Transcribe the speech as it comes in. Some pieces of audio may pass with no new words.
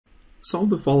Solve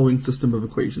the following system of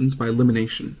equations by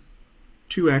elimination.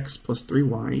 2x plus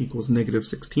 3y equals negative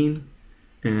 16,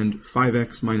 and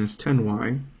 5x minus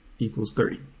 10y equals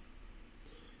 30.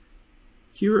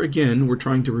 Here again, we're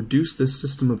trying to reduce this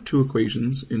system of two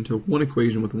equations into one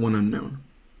equation with one unknown.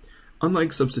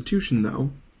 Unlike substitution,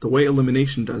 though, the way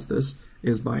elimination does this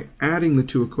is by adding the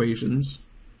two equations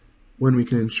when we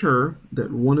can ensure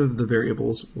that one of the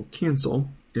variables will cancel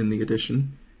in the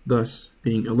addition, thus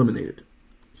being eliminated.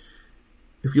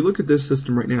 If you look at this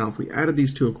system right now, if we added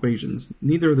these two equations,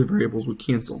 neither of the variables would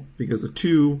cancel because a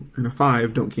 2 and a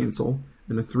 5 don't cancel,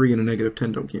 and a 3 and a negative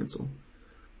 10 don't cancel.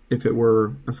 If it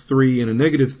were a 3 and a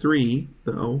negative 3,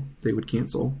 though, they would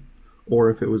cancel.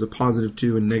 Or if it was a positive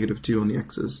 2 and negative 2 on the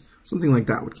x's, something like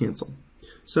that would cancel.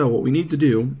 So what we need to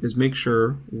do is make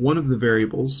sure one of the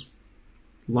variables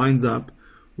lines up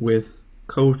with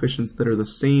coefficients that are the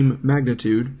same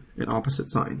magnitude and opposite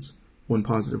signs, one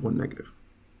positive, one negative.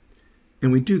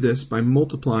 And we do this by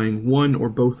multiplying one or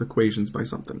both equations by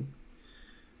something.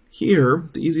 Here,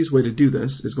 the easiest way to do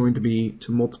this is going to be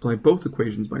to multiply both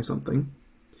equations by something.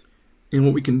 And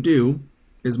what we can do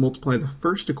is multiply the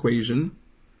first equation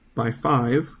by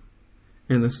 5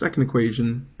 and the second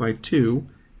equation by 2,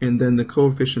 and then the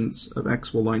coefficients of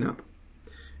x will line up.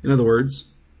 In other words,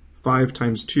 5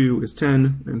 times 2 is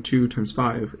 10, and 2 times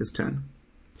 5 is 10.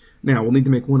 Now, we'll need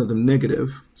to make one of them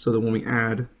negative so that when we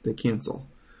add, they cancel.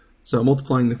 So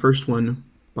multiplying the first one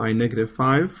by negative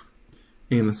 5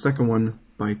 and the second one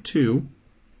by 2,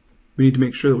 we need to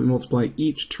make sure that we multiply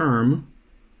each term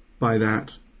by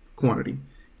that quantity,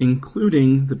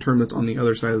 including the term that's on the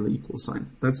other side of the equal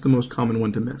sign. That's the most common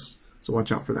one to miss, so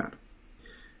watch out for that.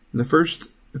 In the first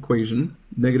equation,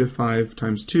 negative 5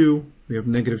 times 2, we have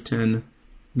negative 10.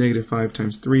 Negative 5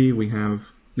 times 3, we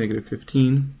have negative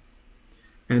 15.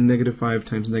 And negative 5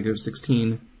 times negative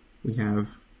 16, we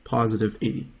have positive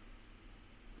 80.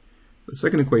 The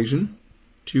second equation,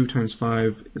 2 times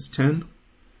 5 is 10,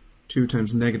 2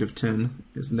 times negative 10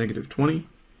 is negative 20,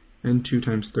 and 2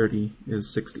 times 30 is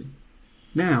 60.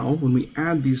 Now, when we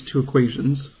add these two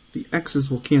equations, the x's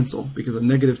will cancel because a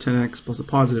negative 10x plus a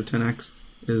positive 10x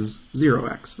is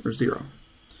 0x, or 0.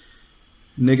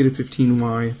 Negative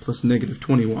 15y plus negative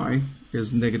 20y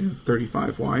is negative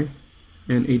 35y,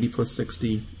 and 80 plus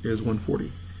 60 is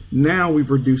 140. Now we've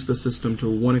reduced the system to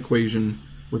one equation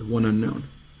with one unknown.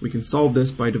 We can solve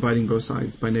this by dividing both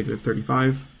sides by negative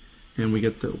 35, and we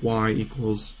get that y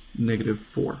equals negative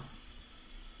 4.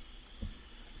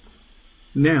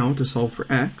 Now, to solve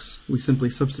for x, we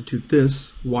simply substitute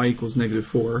this, y equals negative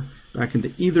 4, back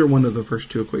into either one of the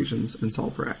first two equations and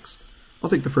solve for x. I'll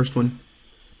take the first one,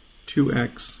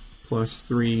 2x plus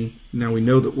 3. Now we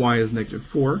know that y is negative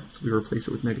 4, so we replace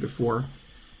it with negative 4,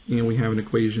 and we have an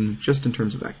equation just in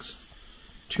terms of x.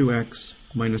 2x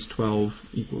minus 12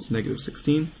 equals negative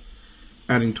 16.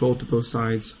 Adding 12 to both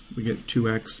sides, we get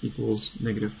 2x equals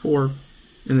negative 4,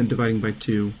 and then dividing by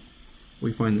 2,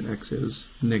 we find that x is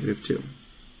negative 2.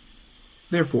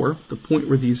 Therefore, the point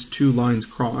where these two lines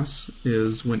cross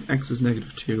is when x is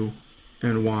negative 2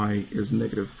 and y is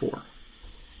negative 4.